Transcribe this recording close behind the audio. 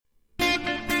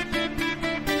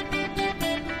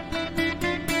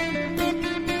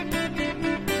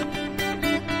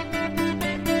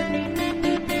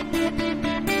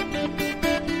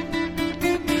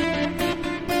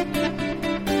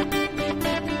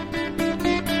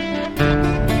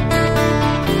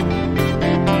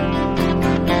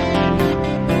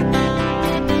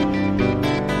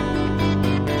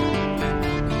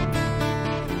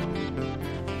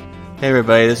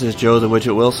everybody, this is Joe the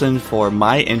Widget Wilson for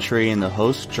my entry in the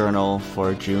Host Journal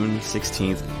for June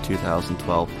 16th,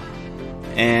 2012.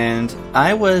 And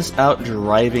I was out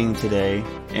driving today,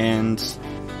 and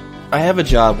I have a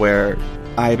job where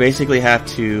I basically have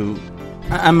to...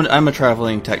 I'm a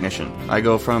traveling technician. I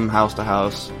go from house to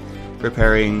house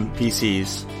repairing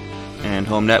PCs and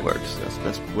home networks.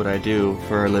 That's what I do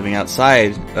for a living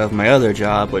outside of my other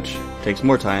job, which takes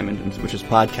more time, which is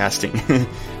podcasting.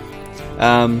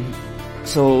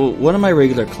 So one of my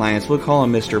regular clients, we'll call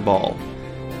him Mr. Ball.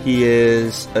 He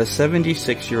is a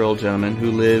 76-year-old gentleman who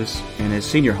lives in his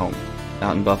senior home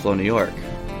out in Buffalo, New York.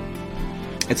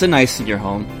 It's a nice senior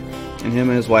home, and him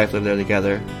and his wife live there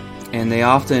together. And I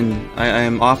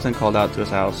am often called out to his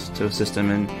house to assist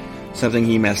him in something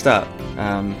he messed up.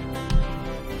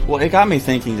 What it got me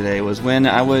thinking today was when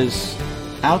I was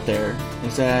out there,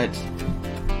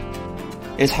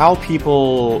 is how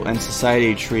people and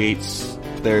society treats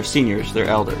their seniors, their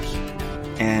elders.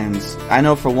 And I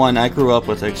know for one, I grew up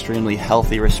with extremely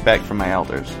healthy respect for my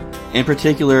elders. In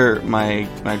particular, my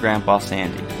grandpa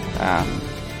Sandy.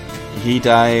 He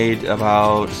died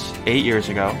about 8 years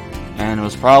ago, and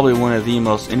was probably one of the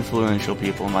most influential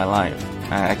people in my life.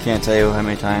 I can't tell you how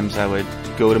many times I would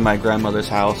go to my grandmother's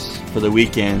house for the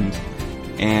weekend,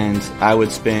 and I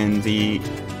would spend the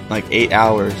 8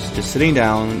 hours just sitting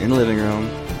down in the living room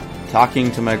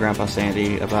talking to my grandpa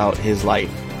Sandy about his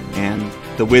life and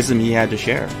the wisdom he had to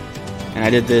share. And I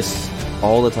did this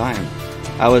all the time.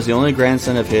 I was the only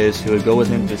grandson of his who would go with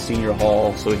him to senior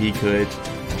hall so he could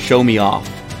show me off.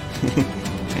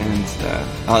 And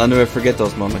I'll never forget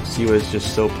those moments. He was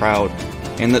just so proud.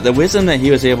 And the wisdom that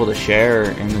he was able to share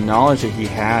and the knowledge that he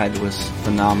had was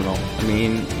phenomenal. I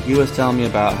mean, he was telling me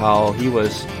about how he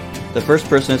was the first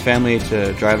person in his family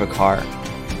to drive a car.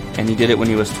 And he did it when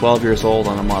he was 12 years old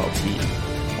on a Model T.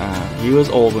 He was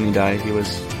old when he died. He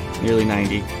was nearly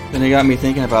 90. And it got me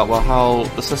thinking about, well, how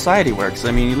the society works.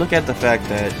 I mean, you look at the fact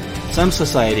that some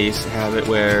societies have it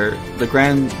where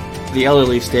the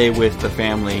elderly stay with the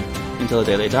family until the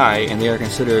day they die, and they are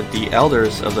considered the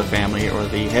elders of the family or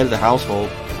the head of the household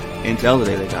until the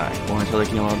day they die, or until they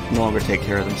can no longer take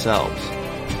care of themselves.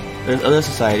 There's other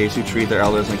societies who treat their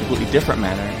elders in a completely different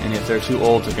manner, and if they're too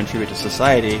old to contribute to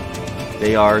society,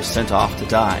 they are sent off to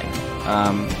die,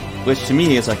 which to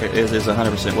me is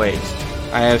 100% waste.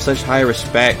 I have such high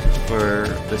respect for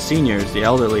the seniors, the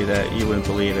elderly, that you wouldn't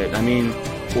believe it. I mean,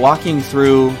 walking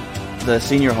through the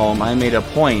senior home, I made a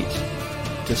point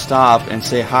to stop and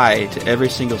say hi to every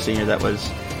single senior that was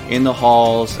in the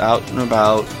halls, out and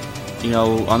about,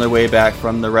 on their way back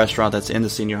from the restaurant that's in the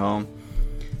senior home,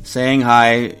 saying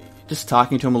hi, just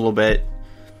talking to them a little bit.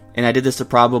 And I did this to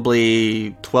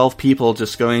probably 12 people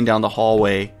just going down the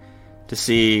hallway to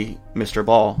see Mr.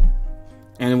 Ball.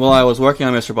 And while I was working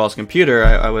on Mr. Ball's computer,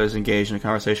 I was engaged in a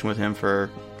conversation with him for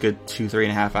a good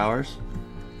 3.5 hours.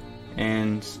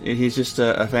 And he's just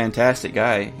a fantastic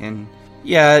guy. And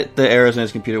yeah, the errors in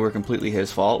his computer were completely his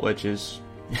fault, which is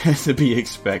to be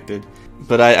expected.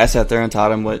 But I sat there and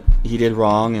taught him what he did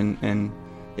wrong, and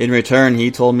in return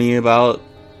he told me about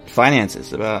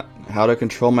finances, about how to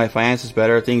control my finances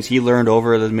better, things he learned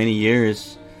over the many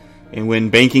years, and when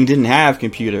banking didn't have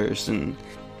computers, and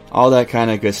all that kind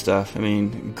of good stuff. I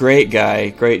mean, great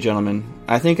guy, great gentleman.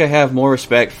 I think I have more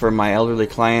respect for my elderly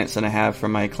clients than I have for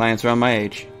my clients around my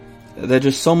age. There's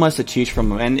just so much to teach from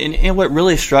them. And what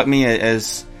really struck me in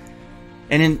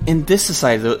this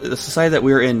society, the society that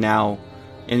we're in now,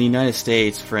 in the United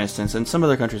States, for instance, and some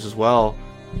other countries as well,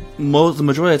 the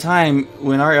majority of the time,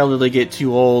 when our elderly get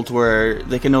too old where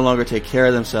they can no longer take care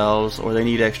of themselves, or they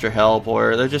need extra help,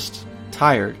 or they're just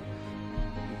tired,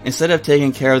 instead of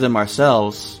taking care of them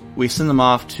ourselves, we send them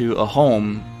off to a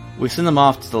home. We send them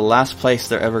off to the last place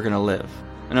they're ever going to live.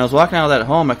 And I was walking out of that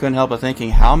home, I couldn't help but thinking,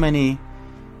 how many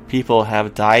people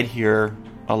have died here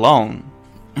alone?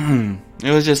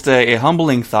 It was just a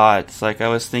humbling thought. It's like I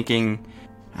was thinking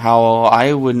how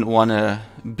I wouldn't want to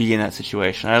be in that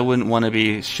situation. I wouldn't want to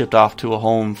be shipped off to a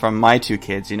home from my 2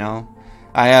 kids,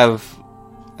 I have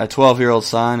a 12-year-old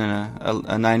son and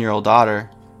a 9-year-old daughter,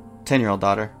 10-year-old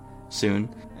daughter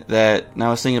soon, and I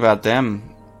was thinking about them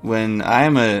when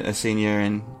I'm a senior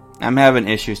and I'm having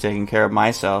issues taking care of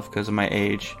myself because of my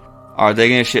age. Are they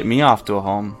going to ship me off to a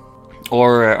home?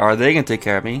 Or are they going to take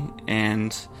care of me?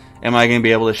 And am I going to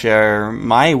be able to share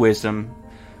my wisdom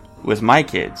with my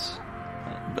kids?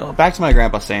 Back to my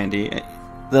grandpa Sandy.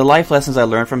 The life lessons I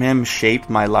learned from him shaped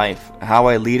my life. How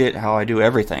I lead it, how I do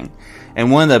everything.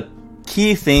 And one of the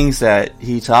key things that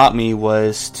he taught me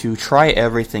was to try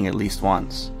everything at least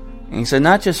once. And he said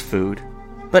not just food,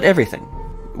 but everything.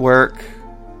 Work,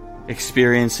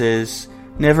 experiences,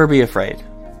 never be afraid.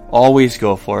 Always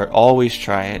go for it. Always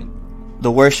try it.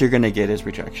 The worst you're going to get is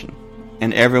rejection.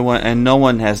 And no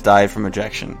one has died from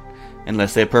rejection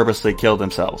unless they purposely killed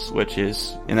themselves, which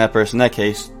is, in that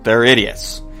case, they're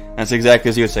idiots. That's exactly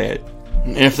as you would say it.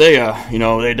 If they,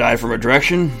 they died from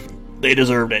rejection, they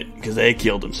deserved it because they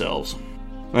killed themselves.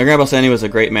 My grandpa Sandy was a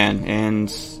great man,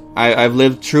 and I've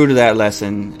lived true to that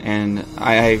lesson. And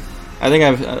I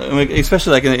think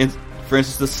especially for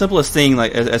instance, the simplest thing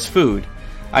as food.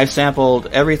 I've sampled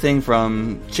everything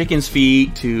from chicken's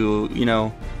feet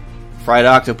to fried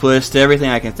octopus to everything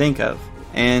I can think of,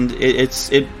 and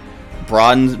it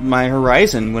broadens my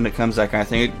horizon when it comes to that kind of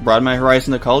thing. It broadened my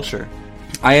horizon to culture.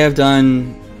 I have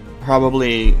done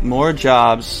probably more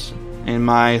jobs in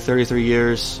my 33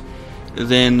 years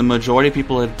than the majority of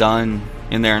people have done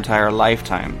in their entire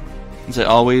lifetime. So I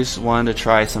always wanted to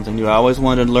try something new. I always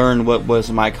wanted to learn what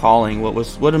was my calling,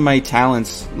 what did my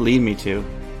talents lead me to.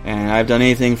 And I've done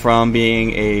anything from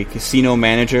being a casino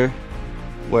manager,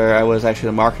 where I was actually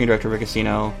the marketing director of a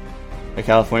casino, a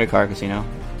California car casino,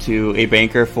 to a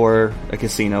banker for a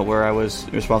casino where I was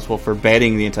responsible for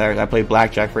betting I played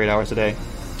blackjack for 8 hours a day,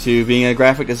 to being a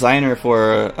graphic designer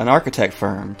for an architect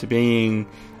firm, to being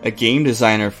a game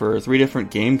designer for 3 different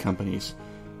game companies,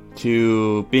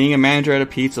 to being a manager at a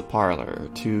pizza parlor,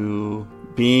 to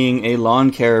being a lawn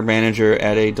care manager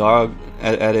at a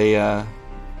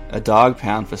dog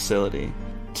pound facility,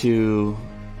 to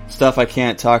stuff I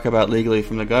can't talk about legally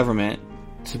from the government,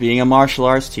 to being a martial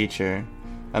arts teacher,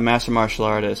 a master martial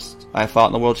artist. I fought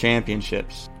in the world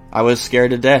championships. I was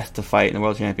scared to death to fight in the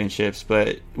world championships,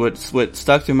 but what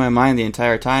stuck through my mind the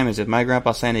entire time is if my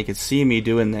grandpa Sandy could see me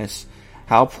doing this,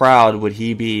 how proud would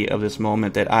he be of this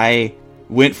moment that I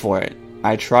went for it.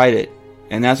 I tried it.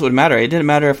 And that's what mattered. It didn't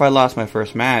matter if I lost my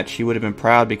first match. He would have been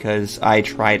proud because I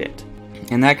tried it.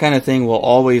 And that kind of thing will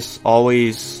always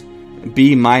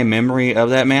be my memory of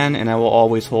that man, and I will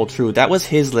always hold true. That was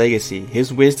his legacy.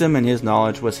 His wisdom and his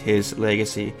knowledge was his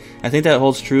legacy. I think that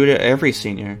holds true to every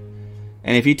senior.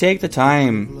 And if you take the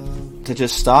time to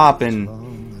just stop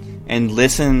and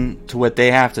listen to what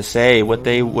they have to say, what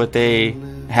they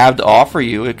have to offer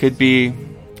you, it could be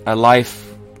a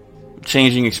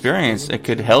life-changing experience. It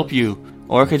could help you,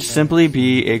 or it could simply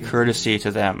be a courtesy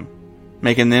to them,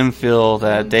 making them feel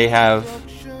that they have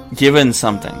given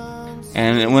something.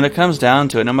 And when it comes down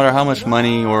to it, no matter how much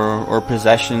money or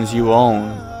possessions you own,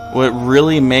 what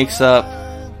really makes up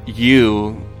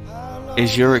you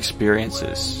is your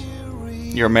experiences,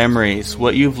 your memories,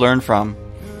 what you've learned from.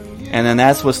 And then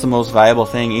that's what's the most valuable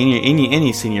thing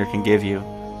any senior can give you,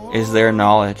 is their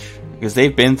knowledge. Because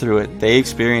they've been through it, they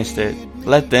experienced it.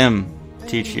 Let them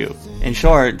teach you. In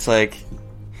short, it's like,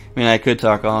 I could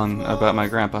talk on about my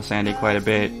grandpa Sandy quite a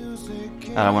bit.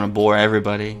 I don't want to bore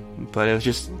everybody, but it was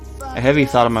just a heavy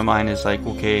thought on my mind is like,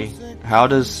 okay, how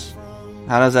does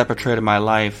that portray to my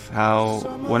life?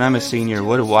 When I'm a senior,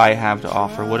 what do I have to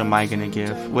offer? What am I going to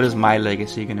give? What is my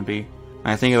legacy going to be? And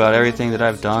I think about everything that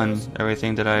I've done,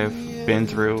 everything that I've been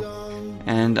through,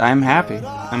 and I'm happy.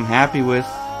 I'm happy with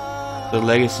the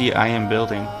legacy I am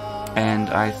building, and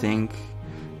I think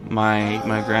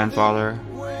my grandfather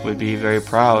would be very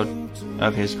proud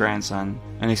of his grandson,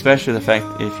 and especially the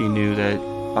fact if he knew that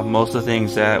most of the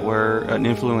things that were an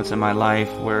influence in my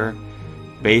life were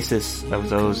basis of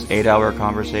those 8-hour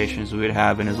conversations we would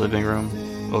have in his living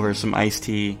room over some iced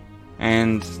tea.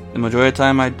 And the majority of the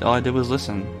time, all I did was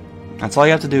listen. That's all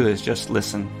you have to do, is just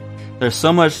listen. There's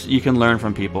so much you can learn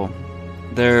from people.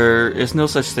 There is no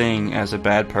such thing as a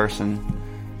bad person.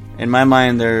 In my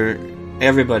mind,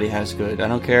 everybody has good. I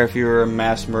don't care if you're a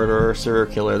mass murderer or serial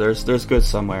killer. There's good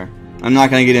somewhere. I'm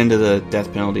not going to get into the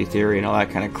death penalty theory and all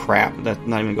that kind of crap. That's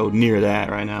not even go near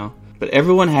that right now. But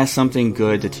everyone has something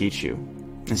good to teach you.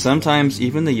 And sometimes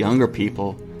even the younger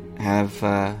people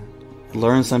have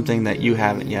learned something that you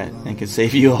haven't yet and can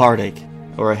save you a heartache,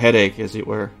 or a headache as it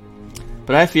were.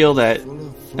 But I feel that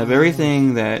of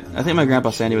everything that... I think my grandpa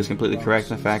Sandy was completely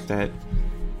correct in the fact that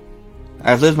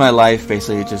I've lived my life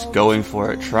basically just going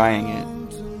for it, trying it.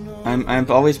 I've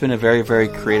always been a very, very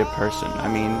creative person.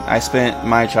 I spent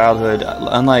my childhood,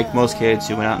 unlike most kids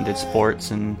who went out and did sports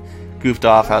and goofed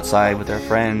off outside with their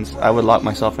friends, I would lock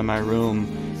myself in my room.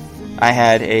 I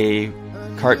had a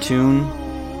cartoon,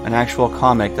 an actual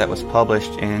comic that was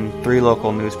published in 3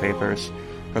 local newspapers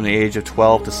from the age of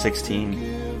 12 to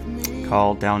 16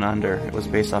 called Down Under. It was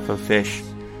based off of fish,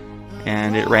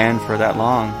 and it ran for that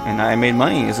long, and I made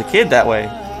money as a kid that way.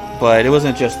 But it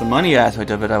wasn't just the money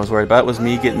aspect of it I was worried about. It was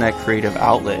me getting that creative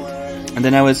outlet. And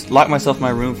then I was lock myself in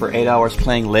my room for 8 hours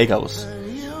playing Legos.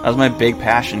 That was my big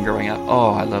passion growing up.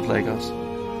 Oh, I love Legos.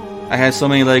 I had so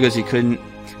many Legos you couldn't...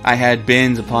 I had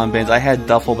bins upon bins. I had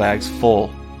duffel bags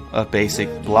full of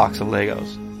basic blocks of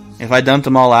Legos. If I dumped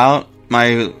them all out,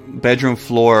 my bedroom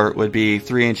floor would be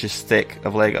 3 inches thick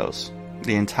of Legos.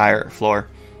 The entire floor.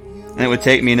 And it would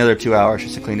take me another 2 hours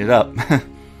just to clean it up.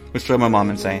 Which drove my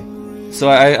mom insane. So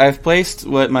I've placed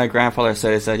what my grandfather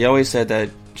said. Is that he always said that,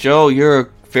 Joe, you're a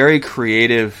very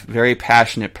creative, very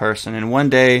passionate person. And one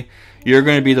day, you're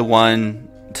going to be the one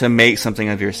to make something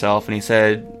of yourself. And he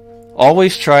said,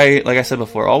 always try, like I said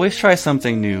before, always try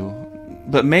something new.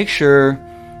 But make sure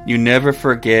you never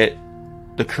forget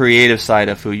the creative side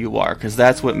of who you are. Because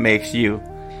that's what makes you.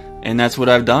 And that's what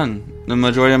I've done. The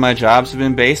majority of my jobs have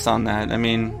been based on that. I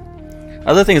mean,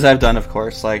 other things I've done, of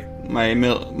course, like my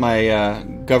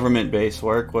government-based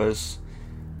work was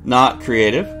not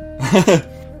creative.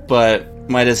 But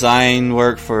my design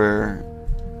work for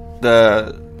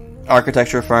the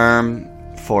architecture firm,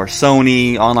 for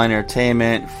Sony, Online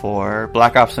Entertainment, for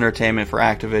Black Ops Entertainment, for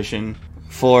Activision,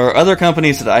 for other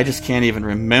companies that I just can't even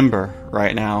remember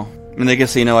right now. In the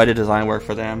casino, I did design work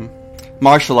for them.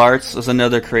 Martial arts was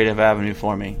another creative avenue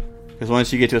for me. Because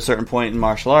once you get to a certain point in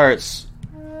martial arts,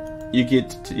 you get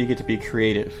to be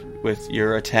creative with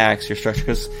your attacks, your structure.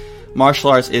 Because martial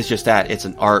arts is just that. It's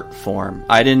an art form.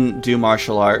 I didn't do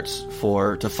martial arts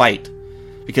to fight.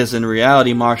 Because in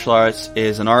reality, martial arts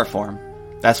is an art form.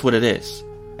 That's what it is.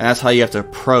 And that's how you have to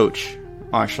approach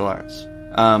martial arts.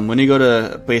 When you go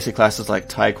to basic classes like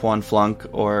Taekwondo Flunk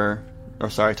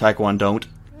Taekwondo Don't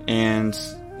and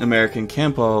American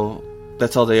Kempo,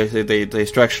 that's all they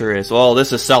structure is, well,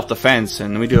 this is self-defense,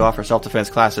 and we do offer self-defense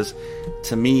classes.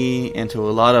 To me, and to a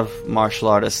lot of martial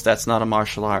artists, that's not a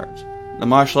martial art. The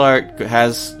martial art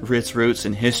has its roots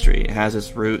in history. It has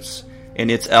its roots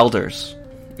in its elders,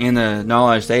 in the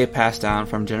knowledge they passed down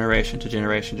from generation to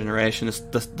generation.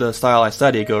 The style I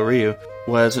study, Go-Ryu,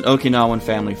 was an Okinawan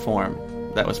family form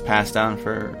that was passed down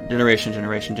for generation.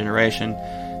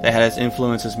 That had its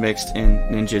influences mixed in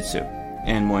ninjutsu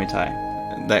and Muay Thai.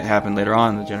 That happened later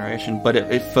on in the generation, but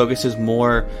it focuses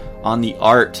more on the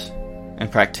art and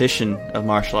practitioner of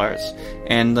martial arts.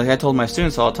 And like I told my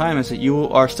students all the time, is that you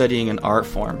are studying an art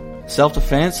form.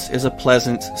 Self-defense is a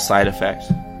pleasant side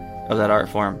effect of that art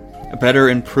form. A better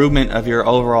improvement of your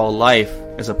overall life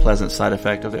is a pleasant side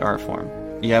effect of the art form.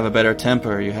 You have a better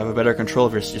temper, you have a better control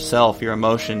of yourself, your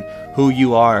emotion, who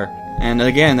you are. And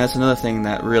again, that's another thing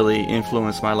that really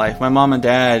influenced my life. My mom and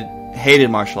dad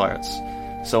hated martial arts.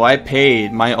 So I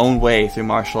paid my own way through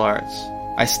martial arts.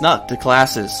 I snuck to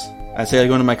classes. I'd say I'd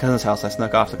go to my cousin's house, I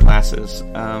snuck off to classes.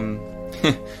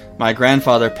 My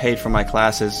grandfather paid for my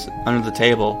classes under the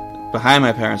table, behind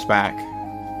my parents' back,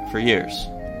 for years.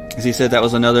 Because he said that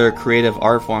was another creative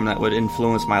art form that would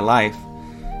influence my life.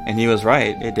 And he was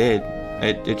right, it did.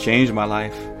 It changed my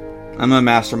life. I'm a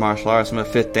master martial artist, I'm a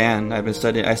 5th Dan. I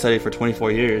studied for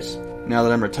 24 years. Now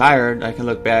that I'm retired, I can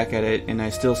look back at it and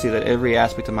I still see that every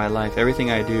aspect of my life,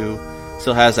 everything I do,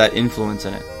 still has that influence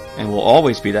in it. And will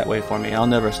always be that way for me. I'll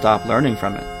never stop learning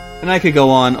from it. And I could go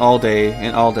on all day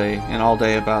and all day and all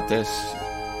day about this.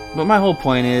 But my whole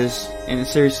point is, in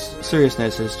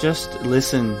seriousness, is just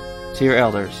listen to your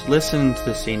elders. Listen to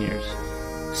the seniors.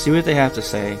 See what they have to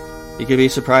say. You could be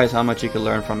surprised how much you could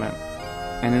learn from it.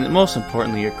 And then most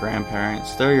importantly, your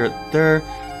grandparents. They're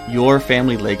your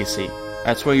family legacy.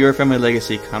 That's where your family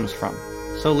legacy comes from.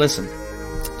 So listen.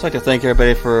 I'd like to thank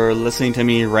everybody for listening to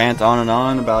me rant on and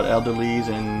on about elderlies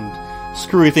and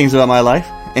screwy things about my life.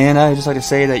 And I'd just like to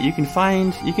say that you can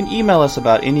email us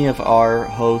about any of our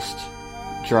host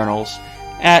journals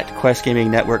at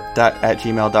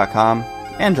questgamingnetwork@gmail.com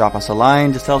and drop us a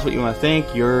line. Just tell us what you want to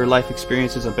think. Your life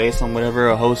experiences are based on whatever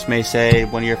a host may say,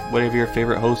 whatever your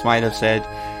favorite host might have said,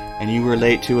 and you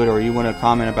relate to it or you want to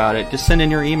comment about it. Just send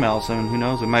in your emails, and who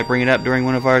knows, we might bring it up during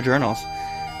one of our journals.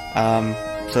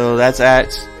 So that's at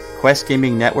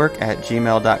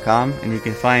questgamingnetwork@gmail.com, and you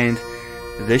can find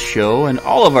this show and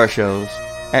all of our shows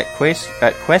at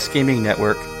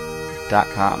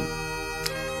questgamingnetwork.com.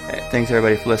 Thanks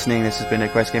everybody for listening. This has been a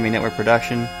Quest Gaming Network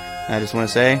production. I just want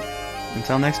to say,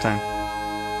 until next time.